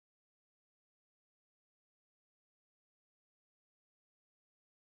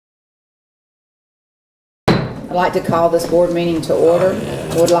I'd like to call this board meeting to order.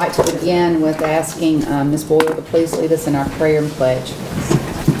 I would like to begin with asking Ms. Boyle to please lead us in our prayer and pledge.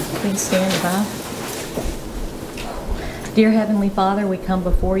 Please stand by. Dear Heavenly Father, we come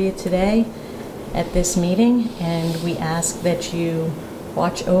before you today at this meeting, and we ask that you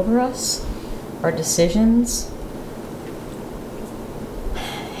watch over us, our decisions,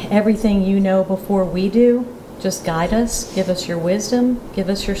 everything you know before we do. Just guide us, give us your wisdom, give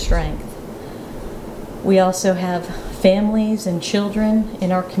us your strength. We also have families and children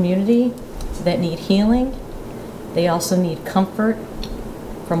in our community that need healing. They also need comfort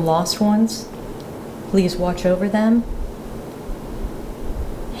from lost ones. Please watch over them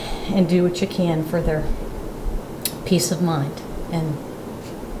and do what you can for their peace of mind and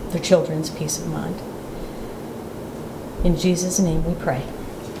their children's peace of mind. In Jesus' name we pray.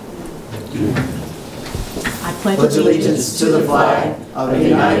 I pledge allegiance to the flag of the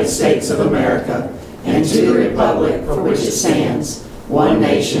United States of America and to the republic for which it stands, one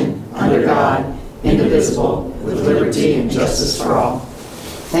nation, under God, indivisible, with liberty and justice for all.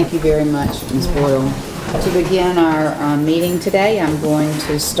 Thank you very much, Ms. Boyle. To begin our meeting today, I'm going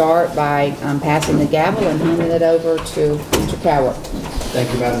to start by passing the gavel and handing it over to Mr. Cowart.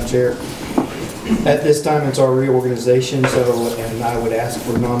 Thank you, Madam Chair. At this time, it's our reorganization, and I would ask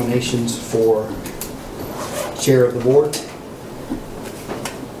for nominations for Chair of the Board.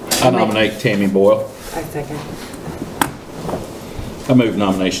 I nominate Tammy Boyle. I second. I move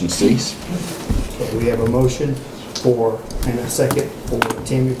nomination cease. Okay, we have a motion and a second for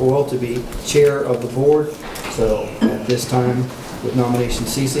Tammy Boyle to be Chair of the Board. So at this time, with nomination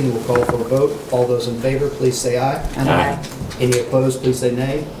ceasing, we'll call for a vote. All those in favor, please say aye. Aye. Any opposed, please say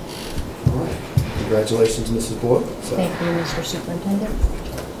nay. All right. Congratulations, Mrs. Boyle. Thank you, Mr. Superintendent.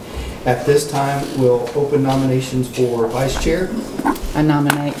 At this time, we'll open nominations for Vice Chair. I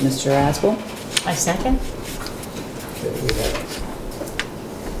nominate Mr. Aswell. I second. Okay, we have.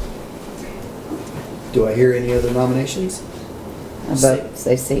 Do I hear any other nominations? I vote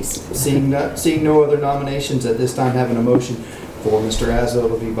say cease. Seeing no other nominations at this time, having a motion for Mr. Aswell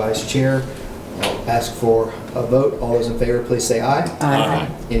to be Vice Chair, I'll ask for a vote. All those in favor, please say aye. Aye.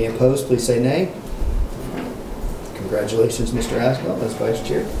 Any opposed, please say nay. Congratulations, Mr. Aswell, as Vice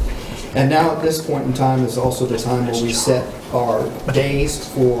Chair. And now at this point in time is also the time where we set our days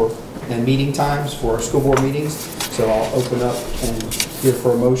and meeting times for our school board meetings. So I'll open up and hear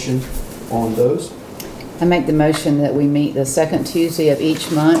for a motion on those. I make the motion that we meet the second Tuesday of each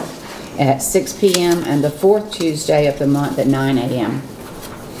month at 6 p.m. and the fourth Tuesday of the month at 9 a.m.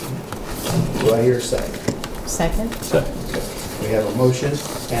 Do I hear a second? Second. We have a motion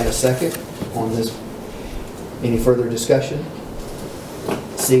and a second on this. Any further discussion?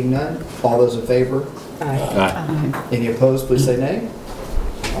 Seeing none, all those in favor? Aye. Any opposed, please say nay.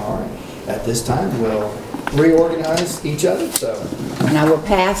 All right. At this time, we'll reorganize each other. And I will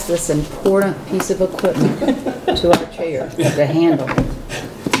pass this important piece of equipment to our chair to handle.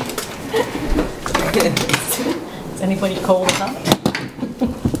 Is anybody cold enough?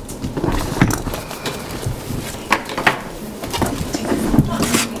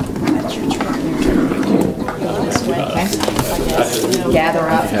 Gather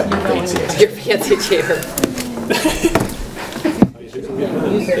up your fancy chair.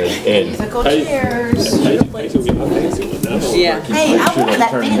 Musical chairs. Yeah. Hey, I want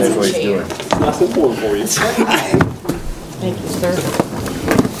that fancy chair. That's important for you. Thank you, sir.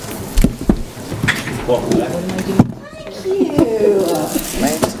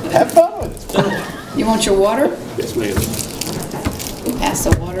 Thank you. Have fun with it. You want your water? Yes, ma'am. Pass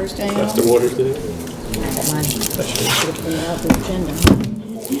the waters down. That's the water thing. Mine. Should have put out the agenda.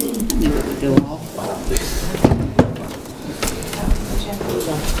 Do all.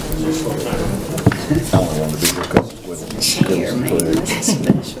 I only wanted to be here because it wasn't Chair, man, this is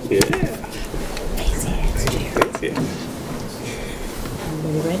special. Yeah.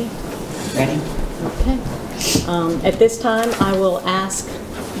 Everybody ready? Ready? Okay. At this time, I will ask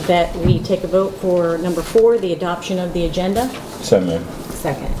that we take a vote for number 4, the adoption of the agenda. So moved.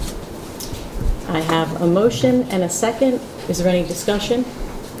 Second. I have a motion and a second. Is there any discussion?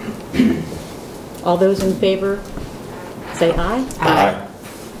 All those in favor say aye. Aye.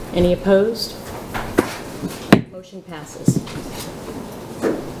 Any opposed? Motion passes.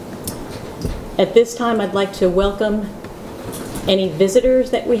 At this time, I'd like to welcome any visitors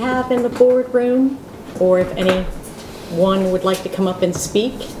that we have in the boardroom, or if anyone would like to come up and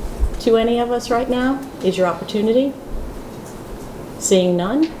speak to any of us right now, is your opportunity. Seeing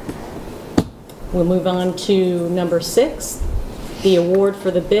none, we'll move on to number 6, the award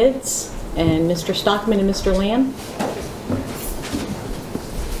for the bids, and Mr. Stockman and Mr. Lamb.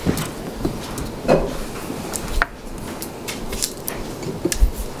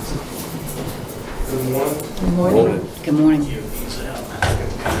 morning. Good morning.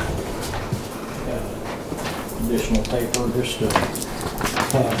 Additional paper just to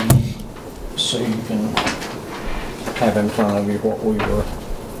have you, so you can have in front of you what we were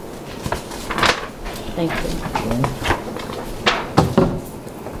Thank you. doing.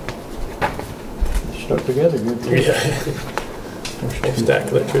 Stuck together good. Yeah.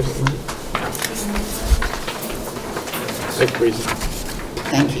 Stack electricity. Thank you, Reason.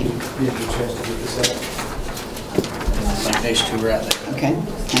 Thank you. You have a chance to get this out. I think these two right there. Okay,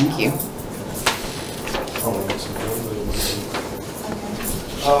 thank you.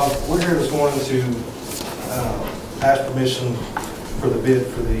 We're here this morning to ask permission for the bid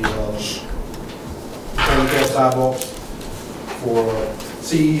for the handicap sidewalks for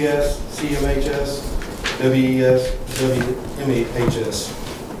CES, CMHS, WES, WMHS.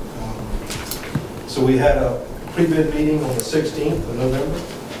 So we had a pre-bid meeting on the 16th of November.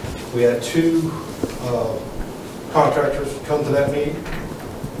 We had two contractors come to that meeting,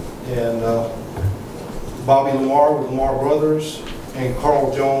 and Bobby Lamar with Lamar Brothers and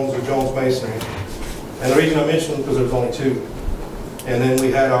Carl Jones of Jones Masonry. And the reason I mentioned them because there was only two. And then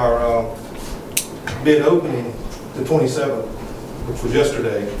we had our bid opening the 27th, which was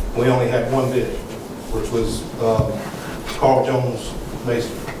yesterday. We only had one bid, which was Carl Jones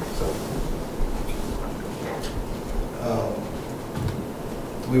Masonry. So,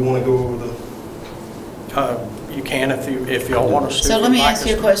 we want to go over the. You can if y'all want us to. So let me ask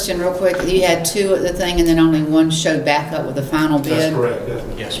you a question real quick. You had two at the thing and then only one showed back up with the final bid? That's correct.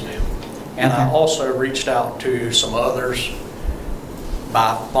 Yes, ma'am. And I also reached out to some others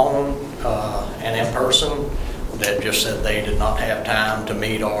by phone and in person that just said they did not have time to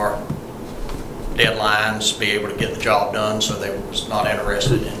meet our deadlines, be able to get the job done, so they was not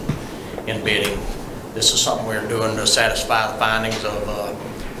interested in bidding. This is something we're doing to satisfy the findings of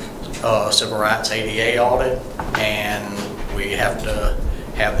Civil Rights ADA audit, and we have to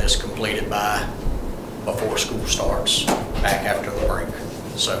have this completed before school starts, back after the break.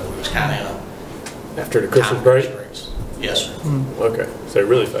 So we was kind of in a After the Christmas break? Yes, sir. Okay, so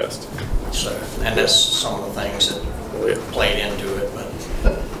really fast. So, and that's some of the things that played into it, but.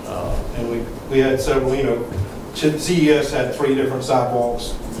 And we had several, CES had 3 different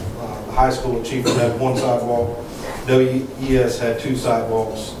sidewalks. The high school achievement had 1 sidewalk. WES had 2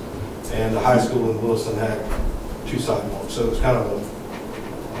 sidewalks. And the high school in Williston had 2 sidewalks. So it's kind of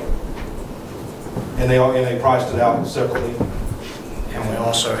and they priced it out separately. And we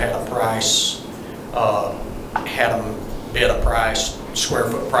also had a price, had them bid a price, square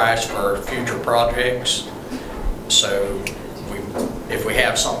foot price for future projects. So if we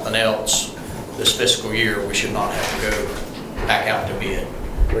have something else this fiscal year, we should not have to go back out to bid.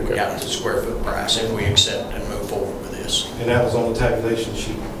 Okay. We got the square foot price and we accept and move forward with this. And that was on the tabulation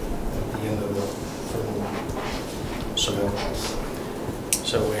sheet at the end of the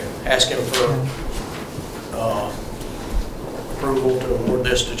So we're asking for approval to award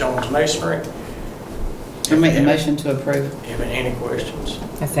this to Jones Masonry. I'll make the motion to approve. Any questions?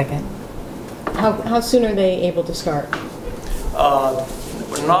 A second. How soon are they able to start?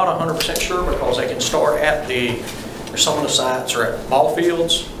 We're not 100% sure because they can start at some of the sites are at ball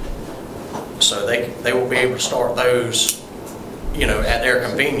fields, so they will be able to start those, at their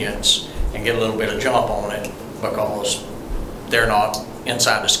convenience and get a little bit of jump on it because they're not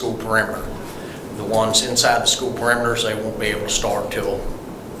inside the school perimeter. The ones inside the school perimeters, they won't be able to start till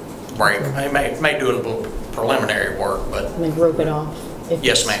break. They may do a little preliminary work, but Like rope it off? If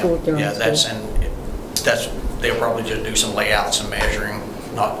yes, it's ma'am. school during Yeah, school? they'll probably just do some layouts and measuring,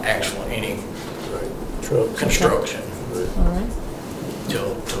 not actually any Trucks. construction All right.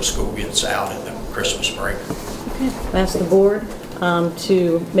 till school gets out in the Christmas break. Okay. Ask the board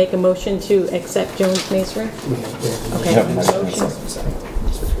to make a motion to accept Jones Masonry. Okay. Yeah. Motion.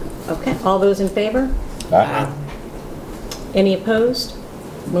 Okay. All those in favor? Aye. Any opposed?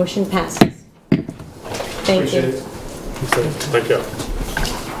 Motion passes. Thank Appreciate you. it. Thank you.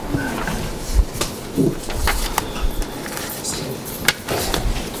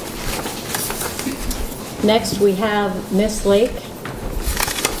 Next, we have Ms. Lake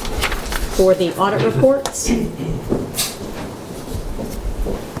for the audit reports. Good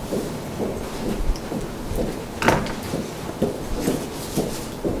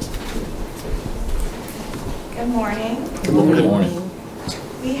morning. Good morning.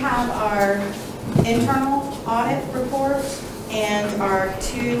 We have our internal audit report and our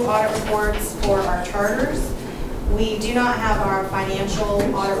 2 audit reports for our charters. We do not have our financial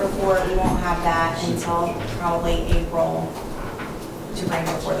audit report. We won't have that until probably April to bring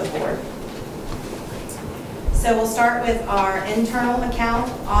before the board. So we'll start with our internal account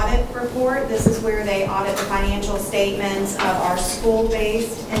audit report. This is where they audit the financial statements of our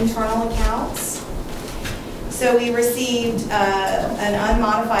school-based internal accounts. So we received an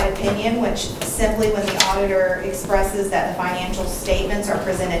unmodified opinion, which simply when the auditor expresses that the financial statements are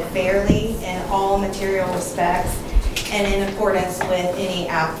presented fairly in all material respects and in accordance with any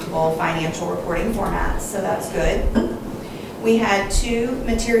applicable financial reporting formats. So that's good. We had 2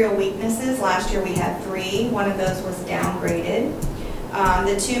 material weaknesses. Last year we had 3. One of those was downgraded.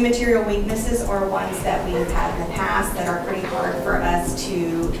 The 2 material weaknesses are ones that we've had in the past that are pretty hard for us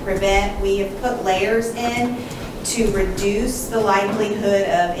to prevent. We have put layers in to reduce the likelihood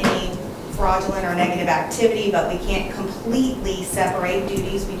of any fraudulent or negative activity, but we can't completely separate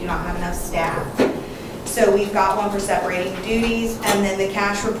duties. We do not have enough staff. So we've got one for separating duties, and then the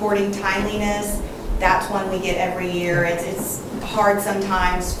cash reporting timeliness. That's one we get every year. It's hard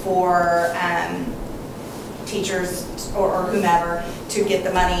sometimes for teachers or whomever to get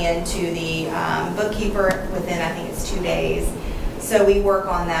the money into the bookkeeper within, I think it's 2 days. So we work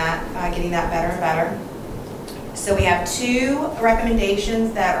on that, getting that better and better. So we have 2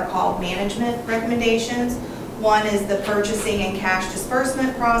 recommendations that are called management recommendations. One is the purchasing and cash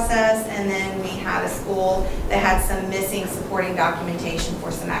disbursement process, and then we had a school that had some missing supporting documentation for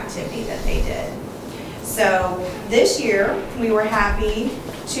some activity that they did. So this year, we were happy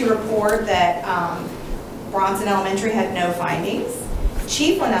to report that Bronson Elementary had no findings.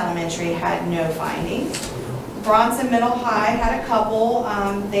 Chiefland Elementary had no findings. Bronson Middle High had a couple.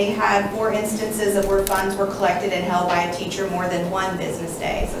 They had 4 instances of where funds were collected and held by a teacher more than 1 business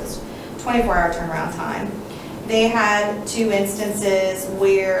day, so it's 24-hour turnaround time. They had 2 instances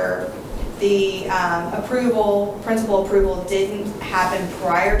where the principal approval didn't happen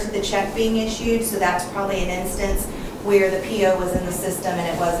prior to the check being issued, so that's probably an instance where the PO was in the system and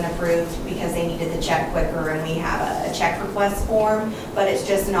it wasn't approved because they needed the check quicker, and we have a check request form, but it's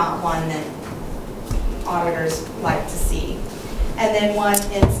just not one that auditors like to see. And then one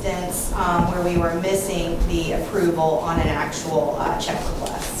instance where we were missing the approval on an actual check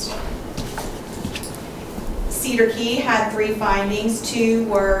request. Cedar Key had 3 findings. 2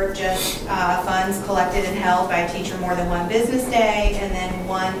 were just funds collected and held by a teacher more than 1 business day, and then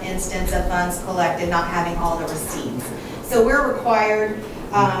 1 instance of funds collected not having all the receipts. So we're required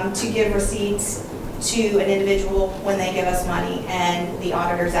to give receipts to an individual when they give us money, and the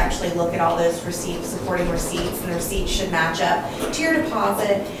auditors actually look at all those receipts, supporting receipts, and the receipts should match up to your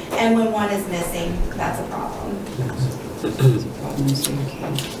deposit, and when one is missing, that's a problem.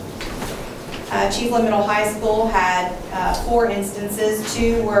 Chiefland Middle High School had 4 instances.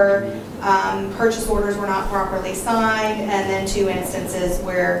 2 were purchase orders were not properly signed, and then 2 instances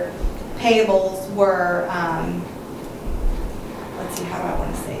where payables were, let's see, how do I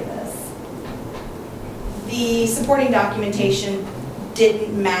want to say this? The supporting documentation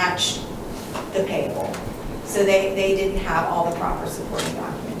didn't match the payable. So they didn't have all the proper supporting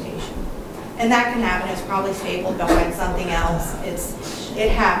documentation. And that can happen. It's probably stapled behind something else.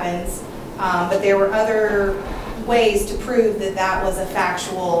 It happens. But there were other ways to prove that that was a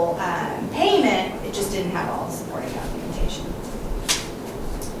factual payment. It just didn't have all the supporting documentation.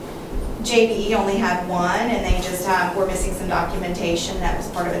 JBE only had 1, and they just were missing some documentation that was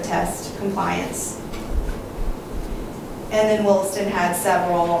part of a test compliance. And then Williston had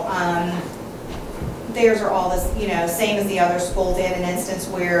several. Theirs are all this, same as the other schools. They had an instance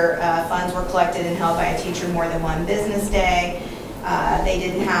where funds were collected and held by a teacher more than 1 business day. They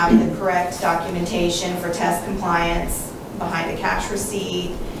didn't have the correct documentation for test compliance behind a cash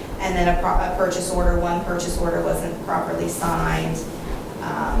receipt, and then a purchase order. 1 purchase order wasn't properly signed.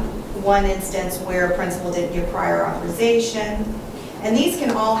 1 instance where a principal didn't give prior authorization. And these can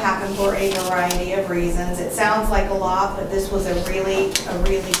all happen for a variety of reasons. It sounds like a lot, but this was a really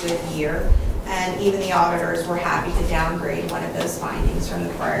good year. And even the auditors were happy to downgrade one of those findings from the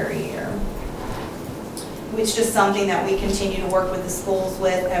prior year. It's just something that we continue to work with the schools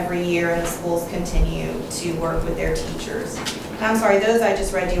with every year, and the schools continue to work with their teachers. And I'm sorry, those I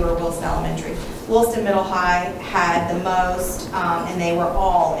just read to you were Williston Elementary. Williston Middle High had the most, and they were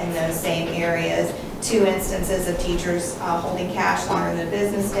all in those same areas. 2 instances of teachers holding cash longer than a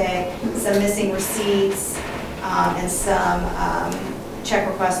business day, some missing receipts, and some check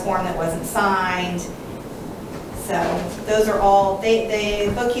request form that wasn't signed. So those are all,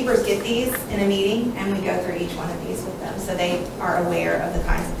 the bookkeepers get these in a meeting, and we go through each one of these with them, so they are aware of the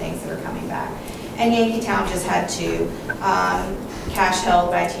kinds of things that are coming back. And Yankeetown just had 2, cash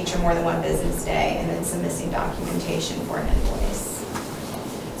held by a teacher more than 1 business day, and then some missing documentation for an invoice.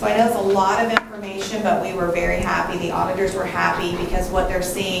 So I know it's a lot of information, but we were very happy, the auditors were happy, because what they're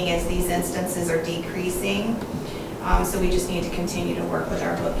seeing is these instances are decreasing. So we just need to continue to work with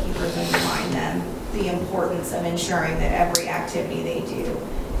our bookkeepers and remind them the importance of ensuring that every activity they do,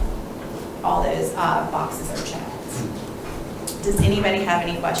 all those boxes are checked. Does anybody have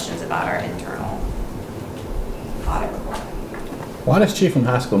any questions about our internal audit report? Why does Chiefland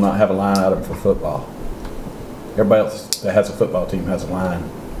High School not have a line item for football? Everybody else that has a football team has a line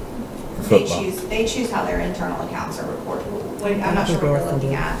for football. They choose how their internal accounts are reported. I'm not sure what you're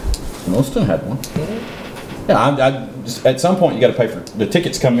looking at. Williston had one. Yeah, I just, at some point you got to pay for the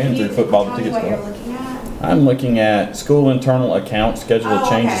tickets. Come in through football. The tickets Tell me go what up. you're looking at. I'm looking at school internal account schedule of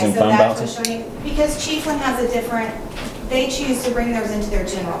changes in fund that's balances. what's showing you. Because Chiefland has a different, they choose to bring theirs into their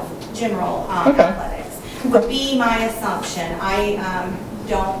general Okay. athletics. Would be my assumption. I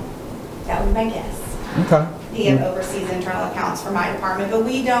don't, that would be my guess. Okay. He oversees internal accounts for my department, but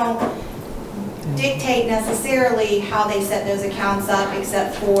we don't dictate necessarily how they set those accounts up,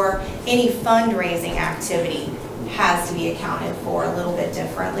 except for any fundraising activity has to be accounted for a little bit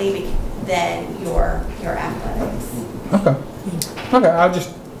differently than your athletics. Okay. Okay. I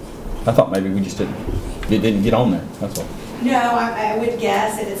thought maybe we just it didn't get on there. That's all. No, I would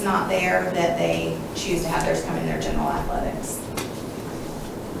guess if it's not there that they choose to have theirs come in their general athletics.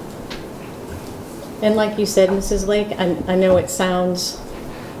 And like you said, Mrs. Lake, I know it sounds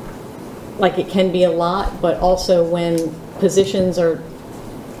like it can be a lot, but also when positions are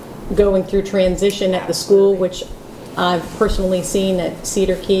going through transition at the school, which I've personally seen at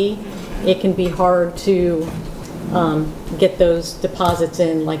Cedar Key, it can be hard to get those deposits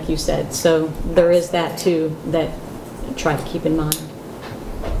in, like you said. So there is that too that I try to keep in mind.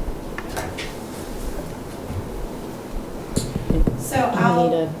 So Do we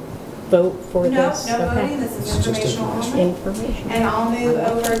need a vote for this? No voting, this is informational only. Information. And I'll move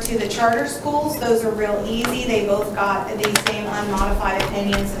over to the charter schools. Those are real easy. They both got the same unmodified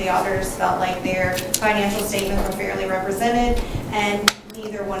opinions, so the auditors felt like their financial statements were fairly represented, and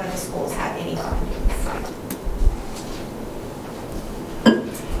neither one of the schools had any findings.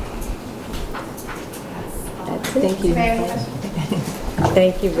 Thank you. Anybody have any questions?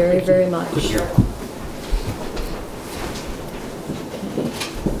 Thank you very, very much. I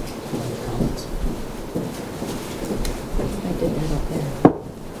did that up there.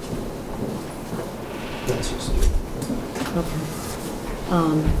 Okay.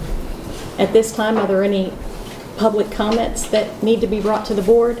 At this time, are there any public comments that need to be brought to the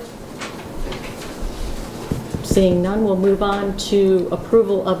board? Seeing none, we'll move on to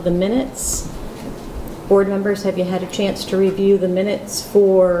approval of the minutes. Board members, have you had a chance to review the minutes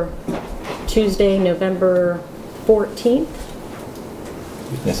for Tuesday, November 14th?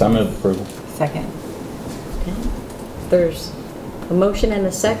 Yes, I move approval. Second. Okay. There's a motion and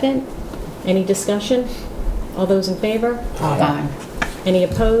a second. Any discussion? All those in favor? Aye. Any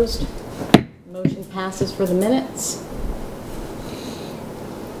opposed? Motion passes for the minutes.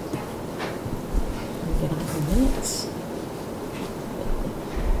 Let me get out the minutes.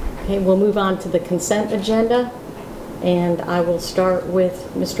 Okay, we'll move on to the consent agenda, and I will start with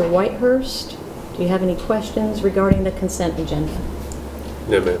Mr. Whitehurst. Do you have any questions regarding the consent agenda?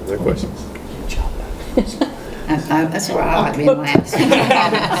 No, ma'am, no questions. That's why I like being last.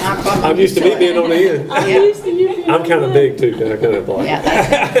 I'm used to me being on the end. I'm kind of big too, I kind of like. Yeah,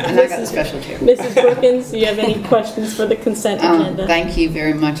 and I got a special chair. Mrs. Brookins, do you have any questions for the consent agenda? Thank you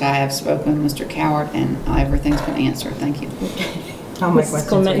very much. I have spoken with Mr. Coward, and everything's been answered. Thank you. All my Mrs.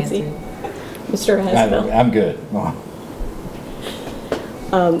 questions are Clemency? answered. Mr. Hasbell? I'm good.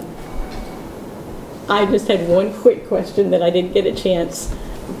 I just had one quick question that I didn't get a chance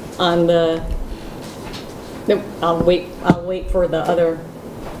on the, no, I'll wait for the other,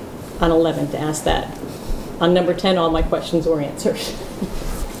 on 11 to ask that. On number 10, all my questions were answered.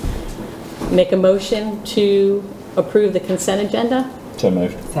 Make a motion to approve the consent agenda. So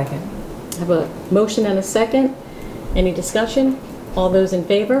moved. Second. I have a motion and a second. Any discussion? All those in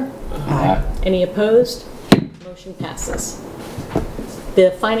favor? Aye. Any opposed? Motion passes.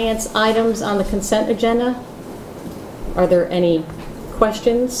 The finance items on the consent agenda, are there any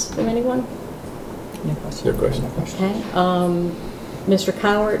questions from anyone? No question. No question. Okay. Mr.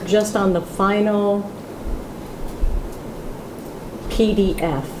 Coward, just on the final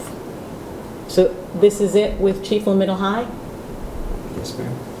PDF. So this is it with Chiefland Middle High? Yes,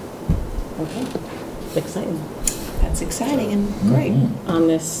 ma'am. Okay. Exciting. That's exciting and great. On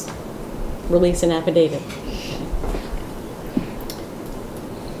this release and affidavit.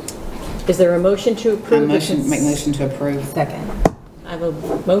 Is there a motion to approve? Make motion to approve. Second. I have a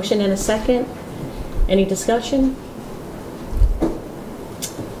motion and a second. Any discussion?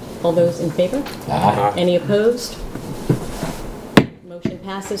 All those in favor? Aye. Any opposed? Motion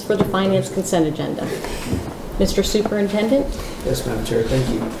passes for the finance consent agenda. Mr. Superintendent? Yes, Madam Chair, thank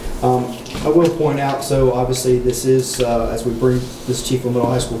you. I will point out, so obviously this is, as we bring this Chiefland Middle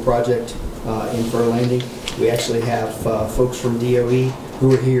High School project in for a landing, we actually have folks from DOE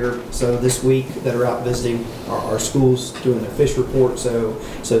who are here so this week that are out visiting our schools doing a fish report. So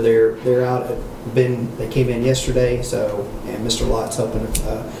they're out. They came in yesterday. And Mr. Lott's helping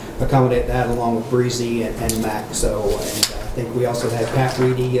accommodate that along with Breezy and Mac. I think we also had Pat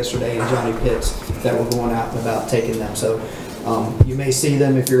Reedy yesterday and Johnny Pitts that were going out and about taking them. So you may see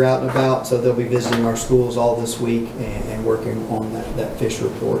them if you're out and about. So they'll be visiting our schools all this week and working on that fish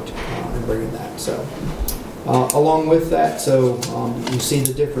report and bringing that. So along with that, you see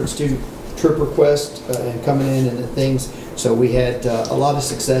the different student trip requests and coming in and the things. So we had a lot of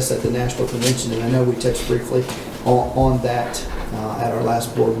success at the National Convention, and I know we touched briefly on that at our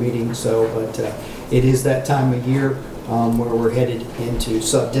last board meeting. But it is that time of year where we're headed into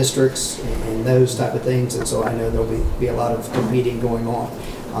sub-districts and those type of things, and so I know there'll be a lot of competing going on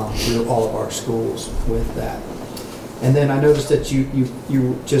through all of our schools with that. And then I noticed that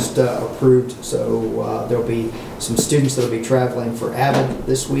you just approved, so there'll be some students that'll be traveling for AVID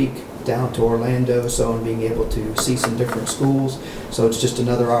this week down to Orlando, and being able to see some different schools. So it's just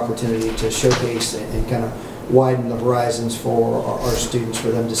another opportunity to showcase and kind of widen the horizons for our students, for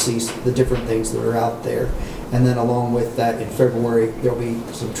them to see the different things that are out there. And then along with that, in February, there'll be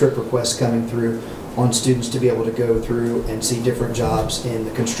some trip requests coming through on students to be able to go through and see different jobs in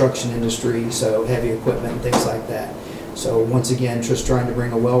the construction industry, so heavy equipment and things like that. So once again, just trying to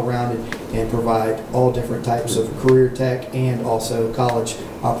bring a well-rounded and provide all different types of career tech and also college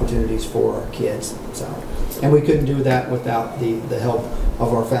opportunities for our kids. And we couldn't do that without the help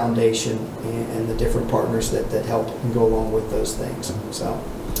of our foundation and the different partners that help and go along with those things.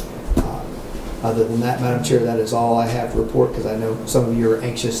 Other than that, Madam Chair, that is all I have to report, because I know some of you are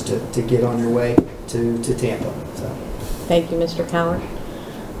anxious to get on your way to Tampa. Thank you, Mr. Coward.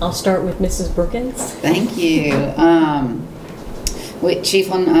 I'll start with Mrs. Brookins. Thank you.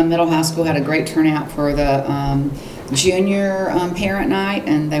 Chiefland Middle High School had a great turnout for the junior parent night,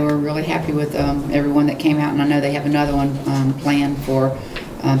 and they were really happy with everyone that came out, and I know they have another one planned for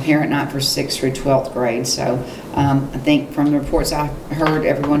parent night for 6th through 12th grade. So I think from the reports I heard,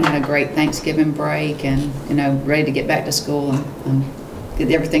 everyone had a great Thanksgiving break and ready to get back to school and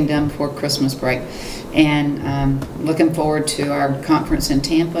get everything done before Christmas break. And looking forward to our conference in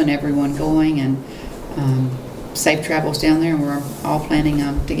Tampa and everyone going, and safe travels down there, and we're all planning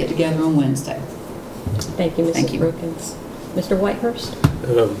to get together on Wednesday. Thank you, Mrs. Brookins. Mr. Whitehurst?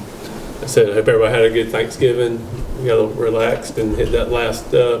 I said I hope everybody had a good Thanksgiving. We got a little relaxed and hit that last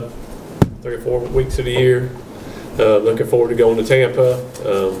 3 or 4 weeks of the year. Looking forward to going to Tampa.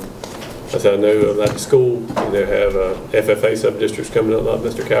 I said I know that school, they have FFA sub-districts coming up, like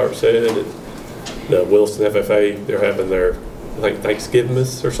Mr. Cowart said. And the Wilson FFA, they're having their, I think,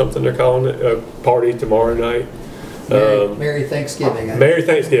 Thanksgivmas or something they're calling it, a party tomorrow night. Merry Thanksgiving. Merry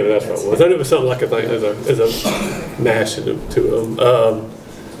Thanksgiving, that's what it was. I knew it was something like as a mash to them.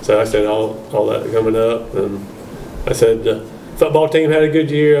 So I said all that coming up, and I said the football team had a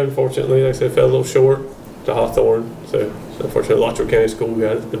good year. Unfortunately, like I said, fell a little short to Hawthorne. So unfortunately, Lottrell County School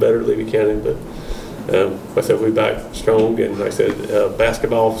got the better Levy County, but like I said, we're back strong. And like I said,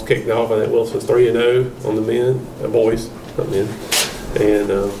 basketball's kicked off. I think Wilson's 3-0 on the men, boys, not men. And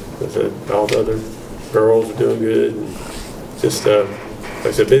like I said, all the other girls are doing good. And just like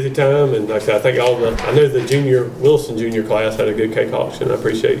I said, busy time. And like I said, I think I know the Wilson junior class had a good cake auction. I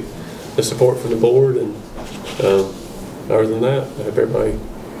appreciate the support from the board. And other than that, I hope everybody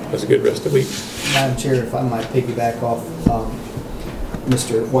has a good rest of the week. Madam Chair, if I might piggyback off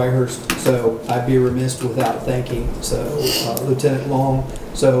Mr. Whitehurst, so I'd be remiss without thanking Lieutenant Long,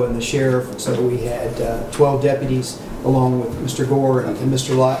 and the sheriff. So we had 12 deputies along with Mr. Gore and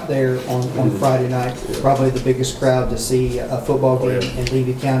Mr. Lott there on Friday night. Probably the biggest crowd to see a football game in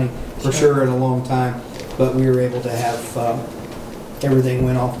Levy County for sure in a long time. But we were able to have everything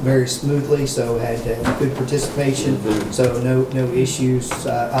went off very smoothly, so had good participation, so no issues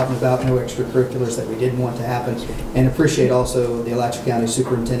out and about, no extracurriculars that we didn't want to happen. And appreciate also the Alachua County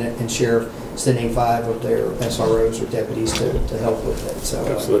Superintendent and Sheriff sending 5 of their SROs or deputies to help with it. So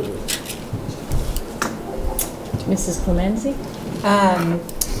absolutely. Mrs. Clemency?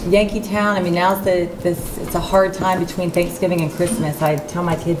 Yankeetown, I mean, now's it's a hard time between Thanksgiving and Christmas. I tell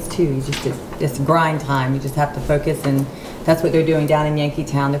my kids too, it's grind time. You just have to focus, and that's what they're doing down in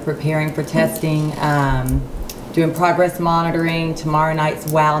Yankeetown. They're preparing for testing, doing progress monitoring. Tomorrow night's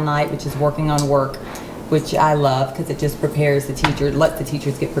WOW night, which is working on work. which I love because it just prepares the teacher, lets the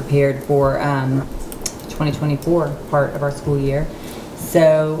teachers get prepared for 2024 part of our school year.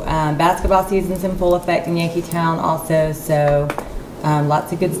 So basketball season's in full effect in Yankeetown also, so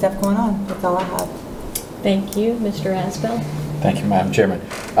lots of good stuff going on. That's all I have. Thank you, Mr. Asbell. Thank you, Madam Chairman.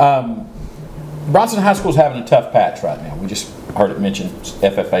 Bronson High School is having a tough patch right now. We just heard it mentioned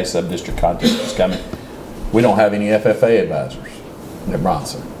FFA sub-district contest is coming. We don't have any FFA advisors at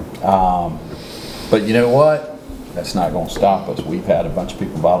Bronson. But you know what? That's not going to stop us. We've had a bunch of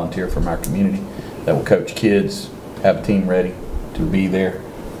people volunteer from our community that will coach kids, have a team ready to be there.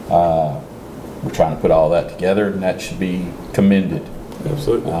 We're trying to put all that together, and that should be commended.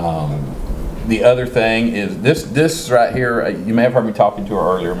 Absolutely. The other thing is this right here, you may have heard me talking to her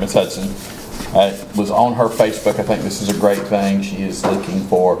earlier, Miss Hudson. Was on her Facebook. I think this is a great thing. She is looking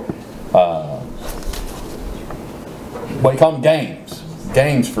for, what do you call them,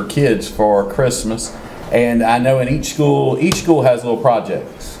 games for kids for Christmas. And I know in each school has little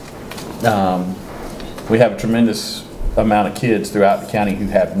projects. We have a tremendous amount of kids throughout the county who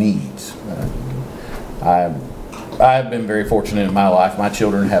have needs. I've been very fortunate in my life. My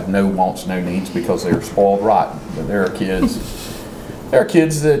children have no wants, no needs because they're spoiled rotten. But there are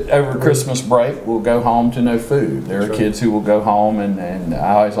kids that over Christmas break will go home to no food. There are kids who will go home, and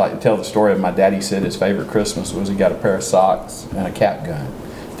I always like to tell the story of my daddy said his favorite Christmas was he got a pair of socks and a cap gun.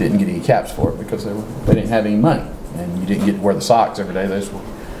 Didn't get any caps for it because they didn't have any money, and you didn't get to wear the socks every day.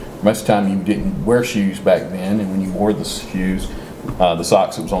 Most of the time you didn't wear shoes back then, and when you wore the shoes, the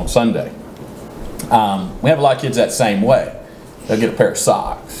socks, it was on Sunday. We have a lot of kids that same way. They'll get a pair of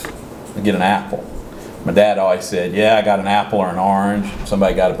socks, they'll get an apple. My dad always said, yeah, I got an apple or an orange.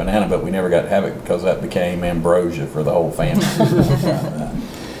 Somebody got a banana, but we never got to have it because that became ambrosia for the whole family.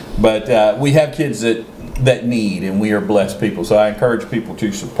 But we have kids that need, and we are blessed people. So I encourage people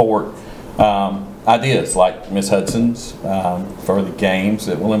to support ideas like Miss Hudson's for the games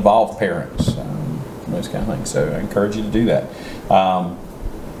that will involve parents, those kind of things. So I encourage you to do that.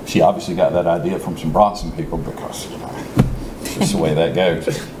 She obviously got that idea from some Bronson people because it's just the way that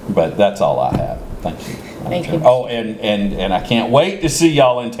goes. But that's all I have. Thank you. Thank you. Oh, and I can't wait to see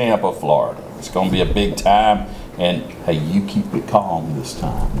y'all in Tampa, Florida. It's going to be a big time. And hey, you keep it calm this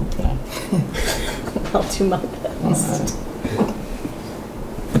time, okay? I'll do my best. All right.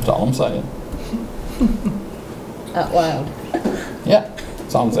 That's all I'm saying. Out loud. Yeah,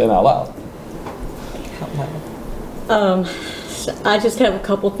 that's all I'm saying out loud. I just have a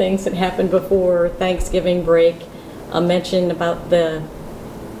couple things that happened before Thanksgiving break. I mentioned about the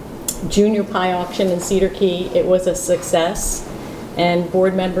junior pie auction in Cedar Key. It was a success. And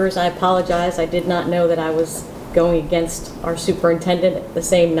board members, I apologize. I did not know that I was going against our superintendent the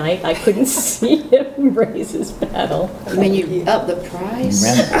same night. I couldn't see him raise his battle. I mean, you up the price? You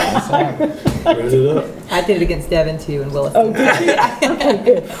ran the price out. Raise it up. I did it against Devin too in Willis. Oh, did you? Okay,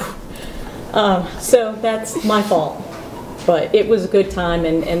 good. So that's my fault. But it was a good time,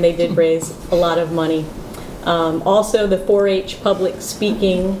 and they did raise a lot of money. Also, the 4-H public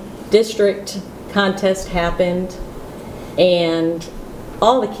speaking district contest happened, and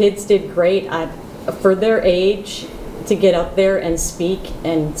all the kids did great. For their age, to get up there and speak,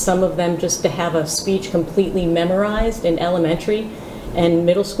 and some of them just to have a speech completely memorized in elementary and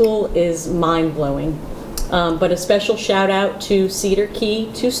middle school is mind-blowing. But a special shout out to Cedar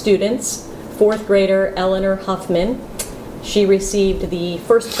Key, 2 students, 4th grader Eleanor Huffman. She received the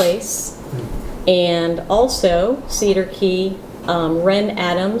first place, and also Cedar Key, Ren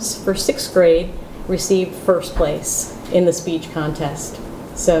Adams for 6th grade received first place in the speech contest.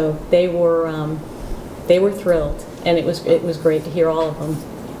 So they were thrilled, and it was great to hear all of them.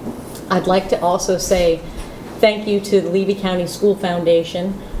 I'd like to also say thank you to the Levy County School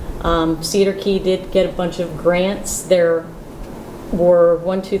Foundation. Cedar Key did get a bunch of grants. There were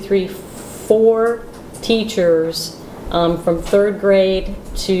 4 teachers from 3rd grade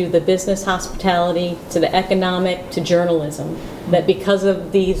to the business hospitality to the economic to journalism, that because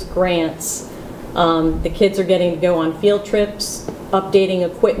of these grants, the kids are getting to go on field trips, updating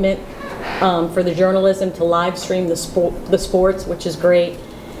equipment for the journalism to live stream the sports, which is great.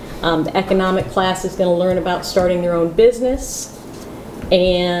 The economic class is going to learn about starting their own business,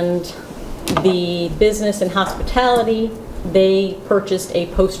 and the business and hospitality, they purchased a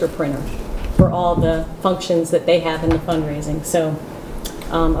poster printer for all the functions that they have in the fundraising. So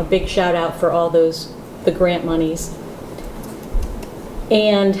a big shout out for all the grant monies.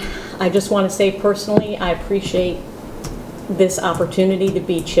 And I just want to say personally, I appreciate this opportunity to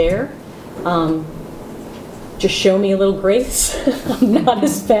be chair. Just show me a little grace. I'm not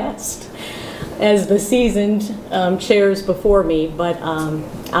as fast. as the seasoned chairs before me, but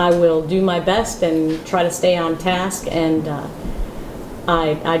I will do my best and try to stay on task, and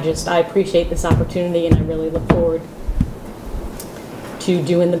I appreciate this opportunity, and I really look forward to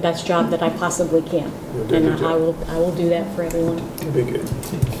doing the best job that I possibly can. You'll do a And good job. I will do that for everyone. It'll be good.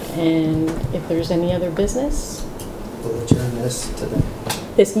 And if there's any other business, We'll adjourn this today.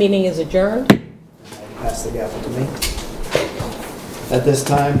 this meeting is adjourned. Pass the gavel to me. At this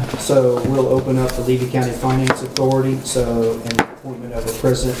time, so we'll open up the Levy County Finance Authority, so an appointment of the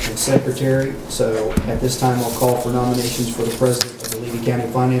president and secretary. So at this time, I'll call for nominations for the president of the Levy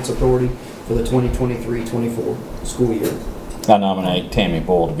County Finance Authority for the 2023-24 school year. I nominate Tammy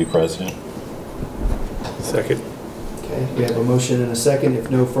Bull to be president. Second. Okay, we have a motion and a second, if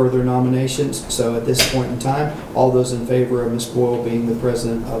no further nominations. So at this point in time, all those in favor of Ms. Boyle being the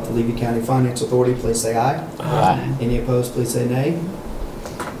president of the Levy County Finance Authority, please say aye. Aye. Any opposed, please say nay.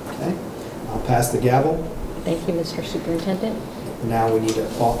 Okay, I'll pass the gavel. Thank you, Mr. Superintendent. Now we need to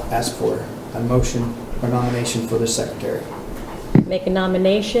ask for a motion or nomination for the secretary. Make a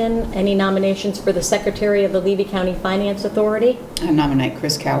nomination. Any nominations for the Secretary of the Levy County Finance Authority? I nominate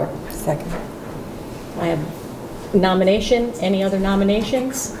Chris Cowart. Second. I have nomination. Any other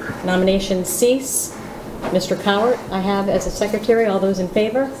nominations? Nominations cease. Mr. Cowart, I have as a secretary. All those in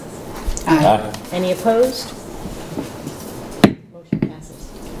favor? Aye. Any opposed? Motion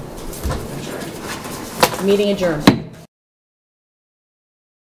passes. Meeting adjourned.